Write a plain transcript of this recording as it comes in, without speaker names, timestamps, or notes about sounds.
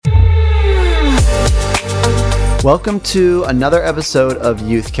Welcome to another episode of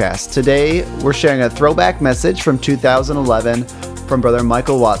Youthcast. Today, we're sharing a throwback message from 2011 from Brother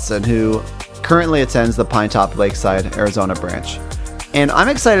Michael Watson, who currently attends the Pinetop Lakeside, Arizona branch. And I'm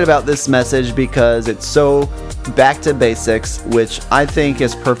excited about this message because it's so back to basics, which I think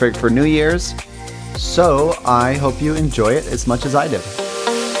is perfect for New Year's. So I hope you enjoy it as much as I did.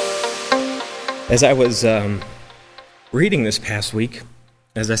 As I was reading this past week,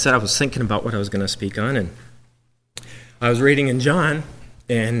 as I said, I was thinking about what I was going to speak on, and I was reading in John,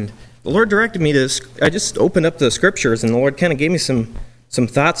 and the Lord directed me to, I just opened up the scriptures, and the Lord kind of gave me some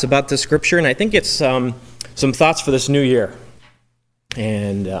thoughts about this scripture, and I think it's some thoughts for this new year.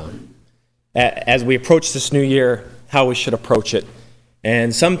 And as we approach this new year, how we should approach it.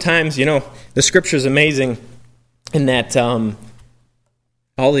 And sometimes, the scripture is amazing in that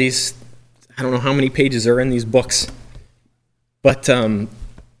all these, I don't know how many pages are in these books, but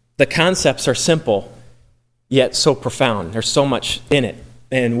the concepts are simple, yet so profound. There's so much in it.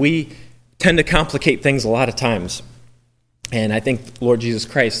 And we tend to complicate things a lot of times. And I think Lord Jesus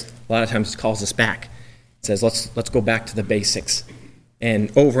Christ a lot of times calls us back. It says, let's go back to the basics.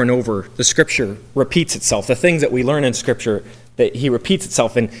 And over, the Scripture repeats itself. The things that we learn in Scripture, that He repeats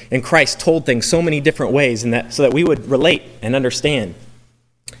itself. And Christ told things so many different ways so that we would relate and understand.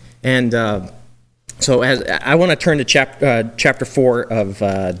 And so as I want to turn to chapter 4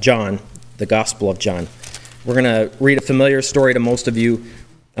 of John, the Gospel of John. We're going to read a familiar story to most of you,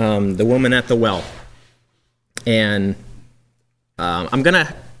 the woman at the well. And I'm going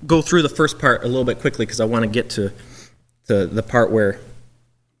to go through the first part a little bit quickly because I want to get to the part where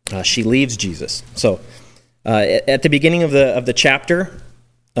she leaves Jesus. So at the beginning of the chapter,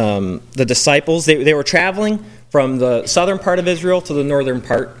 the disciples, they were traveling from the southern part of Israel to the northern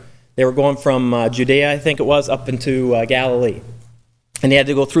part. They were going from Judea, I think it was, up into Galilee. And they had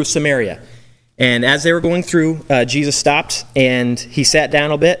to go through Samaria. And as they were going through, Jesus stopped, and he sat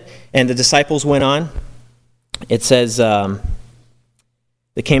down a bit, and the disciples went on. It says,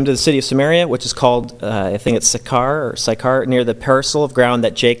 they came to the city of Samaria, which is called, I think it's Sychar, near the parcel of ground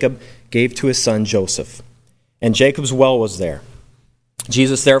that Jacob gave to his son Joseph. And Jacob's well was there.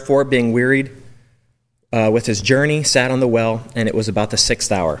 Jesus, therefore, being wearied with his journey, sat on the well, and it was about the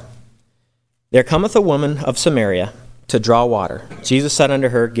 6th hour. There cometh a woman of Samaria to draw water. Jesus said unto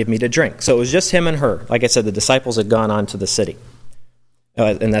her, Give me to drink. So it was just him and her. Like I said, the disciples had gone on to the city.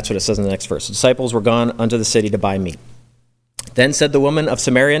 And that's what it says in the next verse. The disciples were gone unto the city to buy meat. Then said the woman of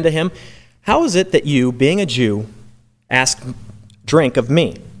Samaria unto him, How is it that you, being a Jew, ask drink of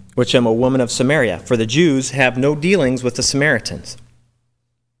me, which am a woman of Samaria? For the Jews have no dealings with the Samaritans.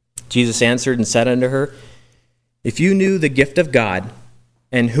 Jesus answered and said unto her, If you knew the gift of God,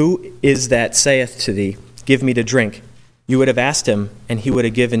 and who is that saith to thee, Give me to drink, you would have asked him, and he would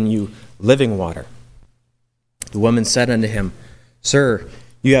have given you living water. The woman said unto him, Sir,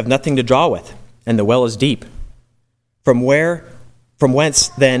 you have nothing to draw with, and the well is deep. From whence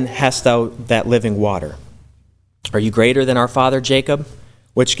then hast thou that living water? Are you greater than our father Jacob,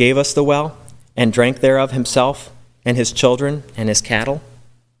 which gave us the well, and drank thereof himself, and his children, and his cattle?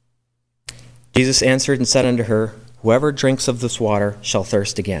 Jesus answered and said unto her, Whoever drinks of this water shall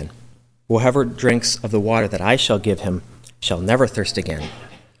thirst again. Whoever drinks of the water that I shall give him shall never thirst again.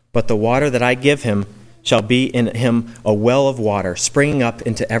 But the water that I give him shall be in him a well of water, springing up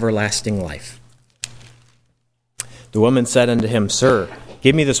into everlasting life. The woman said unto him, Sir,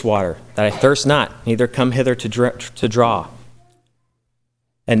 give me this water, that I thirst not, neither come hither to draw.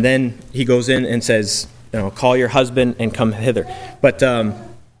 And then he goes in and says, Call your husband and come hither. But,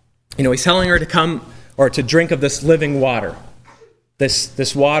 he's telling her to come or to drink of this living water.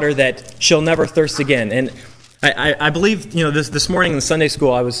 This water that she'll never thirst again. And I believe, this morning in the Sunday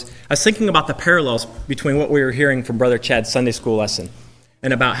school, I was thinking about the parallels between what we were hearing from Brother Chad's Sunday school lesson,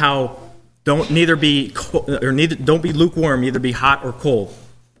 and about how don't be lukewarm, either be hot or cold.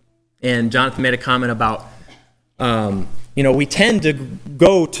 And Jonathan made a comment about, we tend to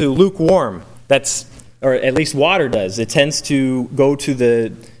go to lukewarm. Or at least water does. It tends to go to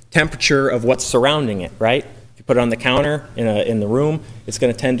the temperature of what's surrounding it, right? If you put it on the counter in the room, it's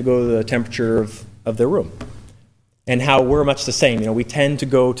going to tend to go to the temperature of the room. And how we're much the same. We tend to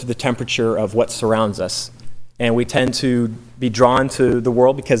go to the temperature of what surrounds us. And we tend to be drawn to the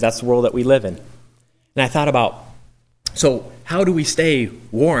world because that's the world that we live in. And I thought about, so how do we stay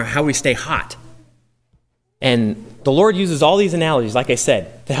warm? How do we stay hot? And the Lord uses all these analogies, like I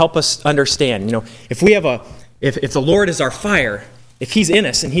said, to help us understand. If we have if the Lord is our fire, if He's in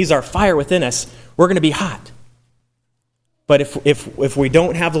us and He's our fire within us, we're going to be hot. But if we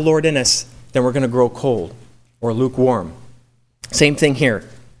don't have the Lord in us, then we're going to grow cold or lukewarm. Same thing here.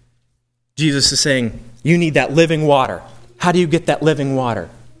 Jesus is saying, You need that living water. How do you get that living water?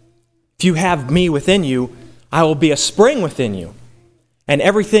 If you have me within you, I will be a spring within you. And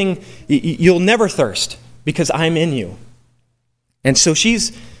everything, you'll never thirst because I'm in you. And so she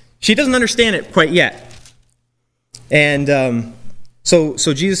doesn't understand it quite yet. And so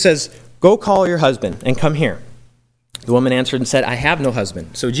Jesus says, go call your husband and come here. The woman answered and said, I have no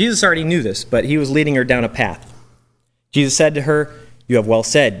husband. So Jesus already knew this, but he was leading her down a path. Jesus said to her, you have well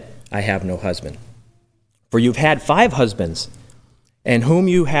said, I have no husband. For you've had 5 husbands, and whom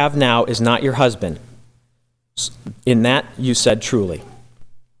you have now is not your husband. In that you said truly.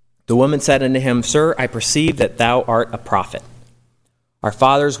 The woman said unto him, Sir, I perceive that thou art a prophet. Our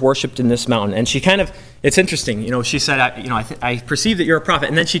fathers worshipped in this mountain. And she it's interesting, she said, I perceive that you're a prophet.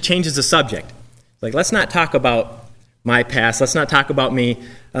 And then she changes the subject. Like, let's not talk about my past. Let's not talk about me.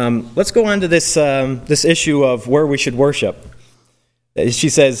 Let's go on to this issue of where we should worship. She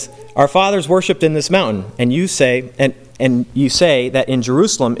says, our fathers worshipped in this mountain, and you say that in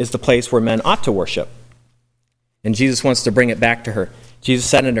Jerusalem is the place where men ought to worship. And Jesus wants to bring it back to her. Jesus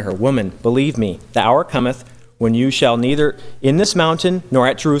said unto her, Woman, believe me, the hour cometh when you shall neither in this mountain nor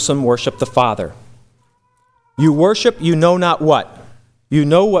at Jerusalem worship the Father. You worship, you know not what. You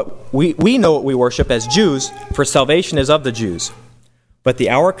know what we know what we worship as Jews, for salvation is of the Jews. But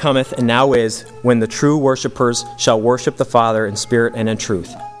the hour cometh, and now is, when the true worshippers shall worship the Father in spirit and in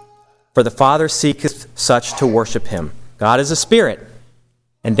truth. For the Father seeketh such to worship him. God is a spirit,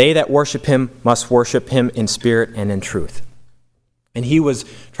 and they that worship him must worship him in spirit and in truth. And he was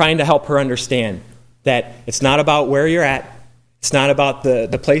trying to help her understand that it's not about where you're at. It's not about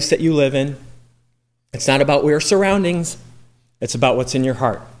the place that you live in. It's not about your surroundings. It's about what's in your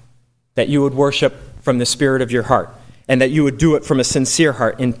heart. That you would worship from the spirit of your heart. And that you would do it from a sincere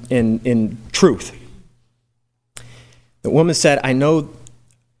heart in truth. The woman said unto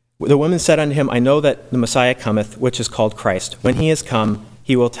him, I know that the Messiah cometh, which is called Christ. When he is come,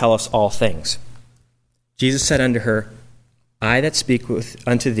 he will tell us all things. Jesus said unto her, I that speak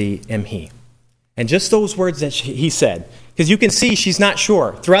unto thee am he. And just those words that he said, because you can see she's not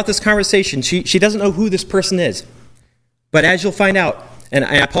sure. Throughout this conversation, she doesn't know who this person is. But as you'll find out, and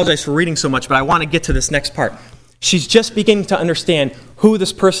I apologize for reading so much, but I want to get to this next part. She's just beginning to understand who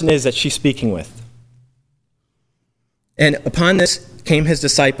this person is that she's speaking with. And upon this came his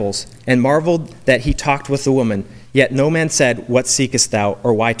disciples, and marveled that he talked with the woman. Yet no man said, What seekest thou,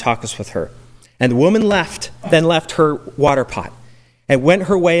 or why talkest with her? And the woman then left her water pot, and went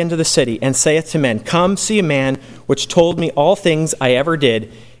her way into the city, and saith to men, Come, see a man which told me all things I ever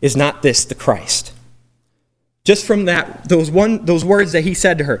did. Is not this the Christ? Just from those words that he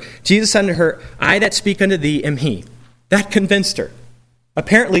said to her, Jesus said to her, I that speak unto thee am he. That convinced her.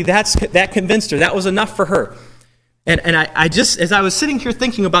 Apparently that convinced her. That was enough for her. And I just, as I was sitting here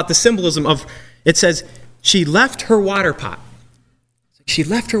thinking about the symbolism of, it says, she left her water pot. She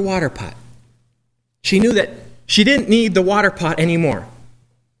left her water pot. She knew that she didn't need the water pot anymore.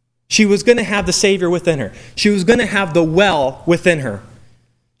 She was going to have the Savior within her. She was going to have the well within her.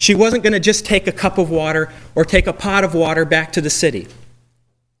 She wasn't going to just take a cup of water or take a pot of water back to the city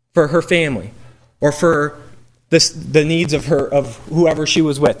for her family or for the needs of whoever she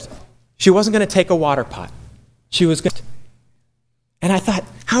was with. She wasn't going to take a water pot. She was going to. And I thought,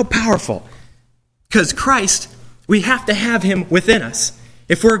 how powerful. Because Christ, we have to have him within us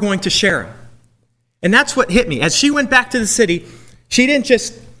if we're going to share him. And that's what hit me. As she went back to the city, she didn't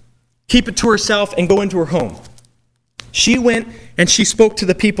just keep it to herself and go into her home. She went and she spoke to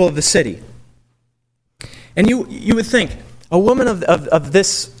the people of the city. And you would think, a woman of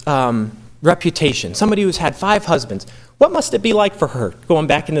this reputation, somebody who's had 5 husbands, what must it be like for her going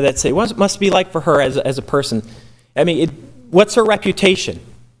back into that city? What must it be like for her as a person? I mean, what's her reputation?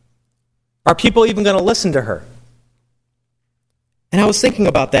 Are people even going to listen to her? And I was thinking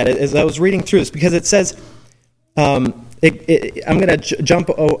about that as I was reading through this, because it says, I'm going to jump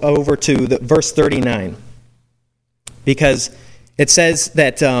over to verse 39. Because it says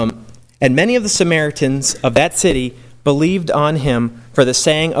that, and many of the Samaritans of that city believed on him for the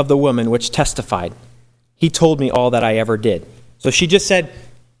saying of the woman which testified, He told me all that I ever did. So she just said,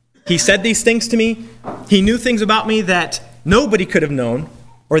 he said these things to me. He knew things about me that nobody could have known,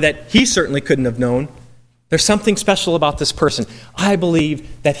 or that he certainly couldn't have known. There's something special about this person. I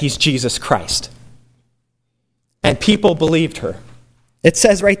believe that he's Jesus Christ. And people believed her. It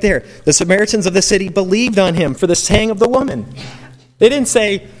says right there, the Samaritans of the city believed on him for the saying of the woman. They didn't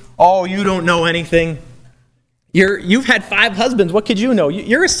say, oh, you don't know anything. You've had 5 husbands. What could you know?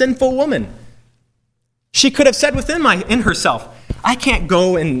 You're a sinful woman. She could have said in herself, I can't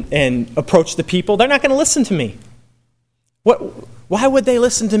go and approach the people. They're not going to listen to me. Why would they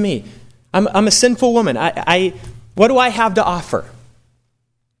listen to me? I'm a sinful woman. What do I have to offer?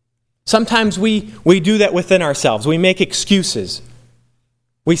 Sometimes we do that within ourselves. We make excuses.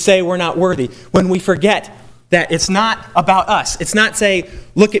 We say we're not worthy when we forget that it's not about us. It's not say,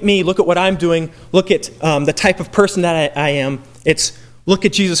 look at me, look at what I'm doing, look at the type of person that I am. It's look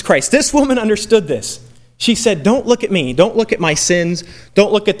at Jesus Christ. This woman understood this. She said, don't look at me. Don't look at my sins.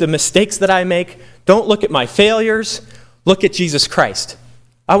 Don't look at the mistakes that I make. Don't look at my failures. Look at Jesus Christ.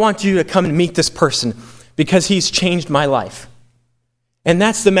 I want you to come and meet this person because he's changed my life. And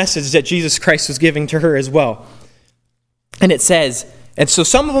that's the message that Jesus Christ was giving to her as well. And it says, and so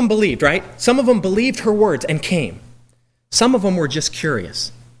some of them believed, right? Some of them believed her words and came. Some of them were just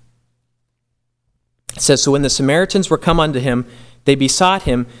curious. It says, so when the Samaritans were come unto him, they besought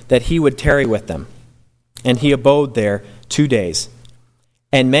him that he would tarry with them. And he abode there 2 days.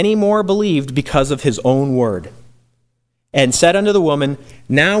 And many more believed because of his own word. And said unto the woman,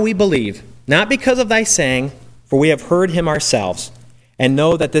 now we believe, not because of thy saying, for we have heard him ourselves, and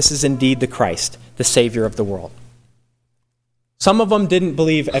know that this is indeed the Christ, the Savior of the world. Some of them didn't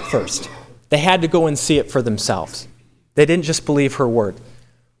believe at first. They had to go and see it for themselves. They didn't just believe her word.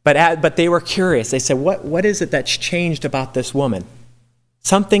 But they were curious. They said, what is it that's changed about this woman?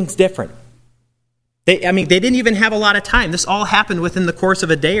 Something's different. They didn't even have a lot of time. This all happened within the course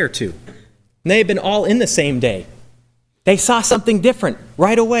of a day or two. And they had been all in the same day. They saw something different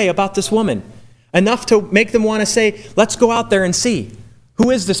right away about this woman. Enough to make them want to say, let's go out there and see. Who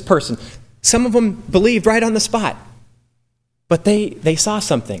is this person? Some of them believed right on the spot. But they saw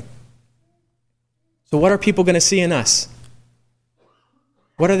something. So what are people going to see in us?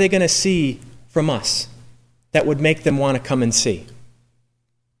 What are they going to see from us that would make them want to come and see?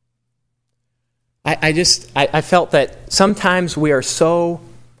 I felt that sometimes we are so,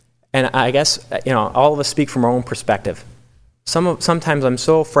 and I guess, all of us speak from our own perspective. Sometimes I'm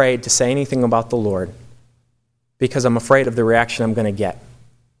so afraid to say anything about the Lord because I'm afraid of the reaction I'm going to get.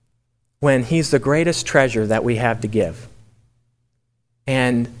 When he's the greatest treasure that we have to give.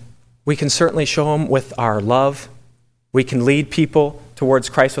 And we can certainly show him with our love. We can lead people towards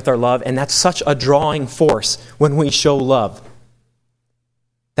Christ with our love, and that's such a drawing force when we show love.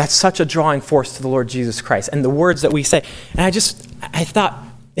 That's such a drawing force to the Lord Jesus Christ and the words that we say. And I thought,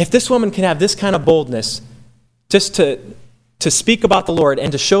 if this woman can have this kind of boldness just to speak about the Lord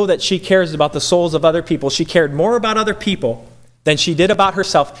and to show that she cares about the souls of other people, she cared more about other people than she did about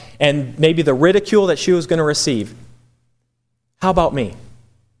herself and maybe the ridicule that she was going to receive. How about me?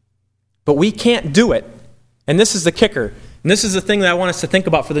 But we can't do it. And this is the kicker. And this is the thing that I want us to think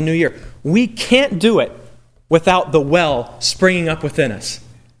about for the new year. We can't do it without the well springing up within us.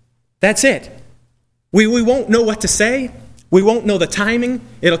 That's it. We won't know what to say. We won't know the timing.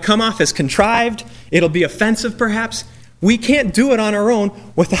 It'll come off as contrived. It'll be offensive perhaps. We can't do it on our own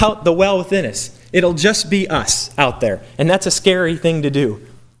without the well within us. It'll just be us out there. And that's a scary thing to do.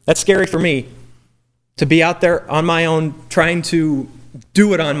 That's scary for me, to be out there on my own, trying to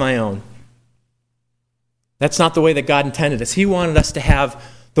do it on my own. That's not the way that God intended us. He wanted us to have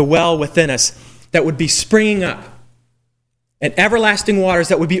the well within us that would be springing up, and everlasting waters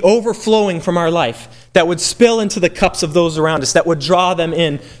that would be overflowing from our life, that would spill into the cups of those around us, that would draw them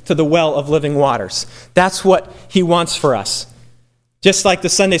in to the well of living waters. That's what he wants for us. Just like the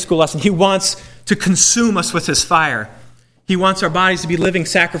Sunday school lesson, he wants to consume us with his fire. He wants our bodies to be living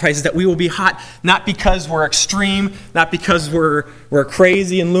sacrifices, that we will be hot, not because we're extreme, not because we're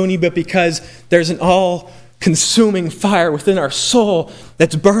crazy and loony, but because there's an all-consuming fire within our soul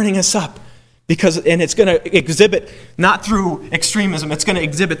that's burning us up. And it's going to exhibit, not through extremism, it's going to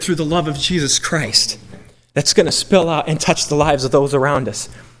exhibit through the love of Jesus Christ. That's going to spill out and touch the lives of those around us.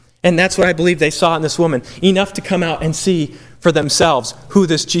 And that's what I believe they saw in this woman, enough to come out and see for themselves who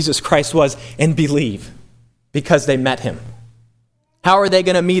this Jesus Christ was and believe, because they met him. How are they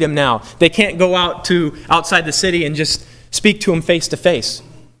going to meet him now? They can't go outside the city and just speak to him face to face.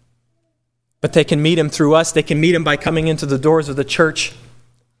 But they can meet him through us. They can meet him by coming into the doors of the church.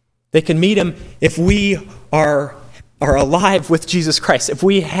 They can meet him if we are alive with Jesus Christ, if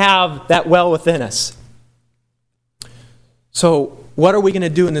we have that well within us. So what are we going to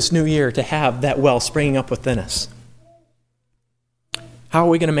do in this new year to have that well springing up within us? How are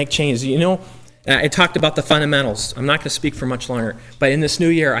we going to make changes? I talked about the fundamentals. I'm not going to speak for much longer. But in this new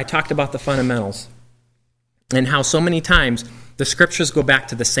year, I talked about the fundamentals and how so many times the scriptures go back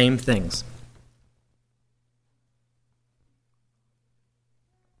to the same things.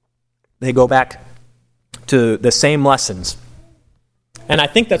 They go back to the same lessons. And I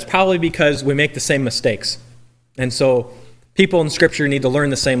think that's probably because we make the same mistakes. And so people in Scripture need to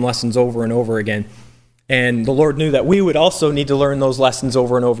learn the same lessons over and over again. And the Lord knew that we would also need to learn those lessons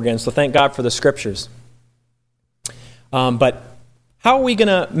over and over again. So thank God for the Scriptures. But how are we going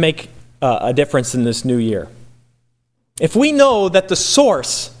to make a difference in this new year? If we know that the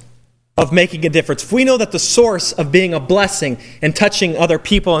source of making a difference, if we know that the source of being a blessing and touching other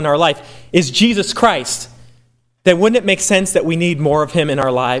people in our life is Jesus Christ, then wouldn't it make sense that we need more of Him in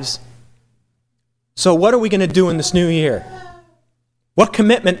our lives? So what are we going to do in this new year? What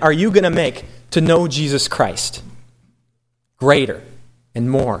commitment are you going to make to know Jesus Christ greater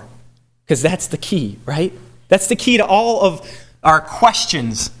and more? Because that's the key, right? That's the key to all of our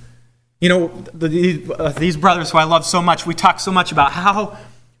questions. You know, these brothers who I love so much, we talk so much about how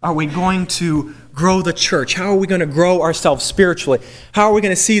are we going to grow the church? How are we going to grow ourselves spiritually? How are we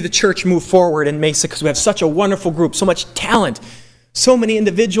going to see the church move forward in Mesa? Because we have such a wonderful group, so much talent, so many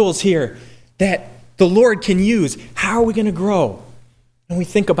individuals here that the Lord can use. How are we going to grow? And we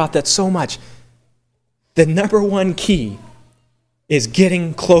think about that so much. The number one key is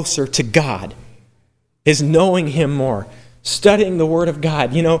getting closer to God, is knowing Him more, studying the Word of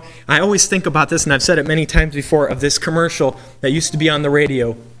God. You know, I always think about this, and I've said it many times before, of this commercial that used to be on the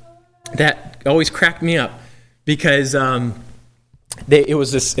radio that always cracked me up because it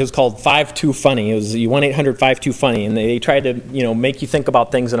was called 5-2 Funny. It was 1-800-52-FUNNY, and they tried to make you think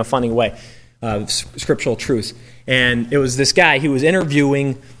about things in a funny way, scriptural truths. And it was this guy who was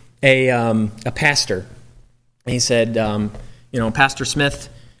interviewing a pastor, and he said, Pastor Smith,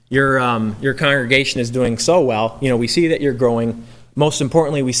 your congregation is doing so well. You know, we see that you're growing. Most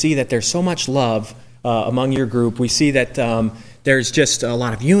importantly, we see that there's so much love among your group. We see that there's just a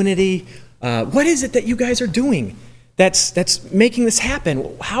lot of unity. What is it that you guys are doing that's making this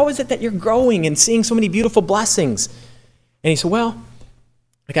happen? How is it that you're growing and seeing so many beautiful blessings? And he said, well,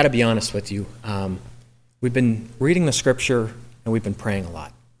 I got to be honest with you. We've been reading the Scripture and we've been praying a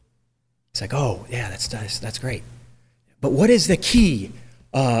lot. He's like, oh, yeah, that's great. But what is the key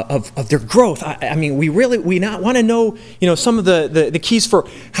of their growth? I mean, we not want to know, some of the keys for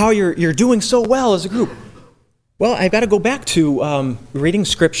how you're doing so well as a group. Well, I've got to go back to reading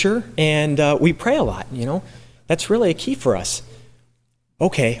Scripture, and we pray a lot. That's really a key for us.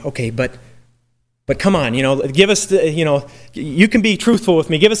 Okay, but come on, give us the, you can be truthful with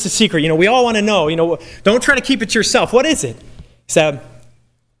me. Give us the secret. We all want to know. Don't try to keep it to yourself. What is it? He said,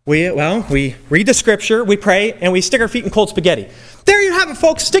 we read the Scripture, we pray, and we stick our feet in cold spaghetti. There you have it,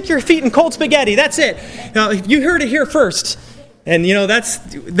 folks. Stick your feet in cold spaghetti. That's it. You heard it here first. And,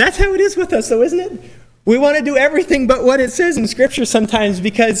 that's how it is with us, though, isn't it? We want to do everything but what it says in Scripture sometimes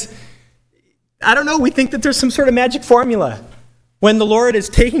because, I don't know, we think that there's some sort of magic formula when the Lord is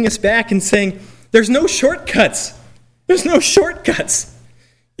taking us back and saying, there's no shortcuts. There's no shortcuts.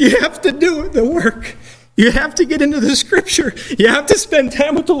 You have to do the work. You have to get into the Scripture. You have to spend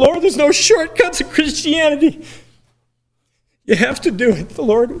time with the Lord. There's no shortcuts in Christianity. You have to do it. The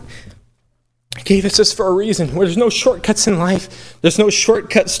Lord gave us this for a reason. There's no shortcuts in life. There's no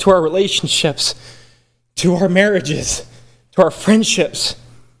shortcuts to our relationships, to our marriages, to our friendships.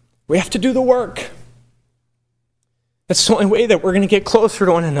 We have to do the work. That's the only way that we're going to get closer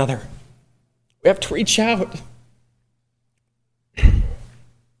to one another. We have to reach out.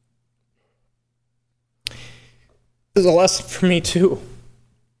 This is a lesson for me, too.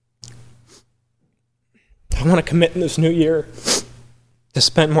 I want to commit in this new year to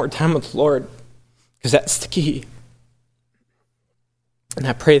spend more time with the Lord, because that's the key. And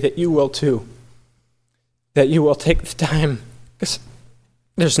I pray that you will, too. That you will take the time, because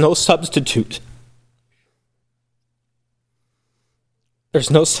there's no substitute. There's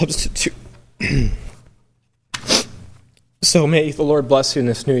no substitute. So may the Lord bless you in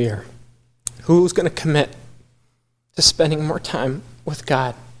this new year. Who's going to commit to spending more time with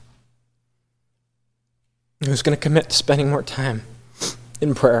God? Who's going to commit to spending more time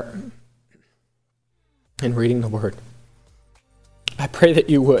in prayer and reading the Word? I pray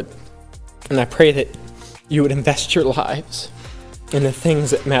that you would. And I pray that you would invest your lives in the things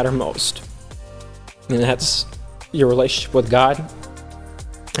that matter most. And that's your relationship with God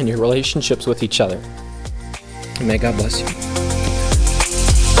and your relationships with each other. And may God bless you.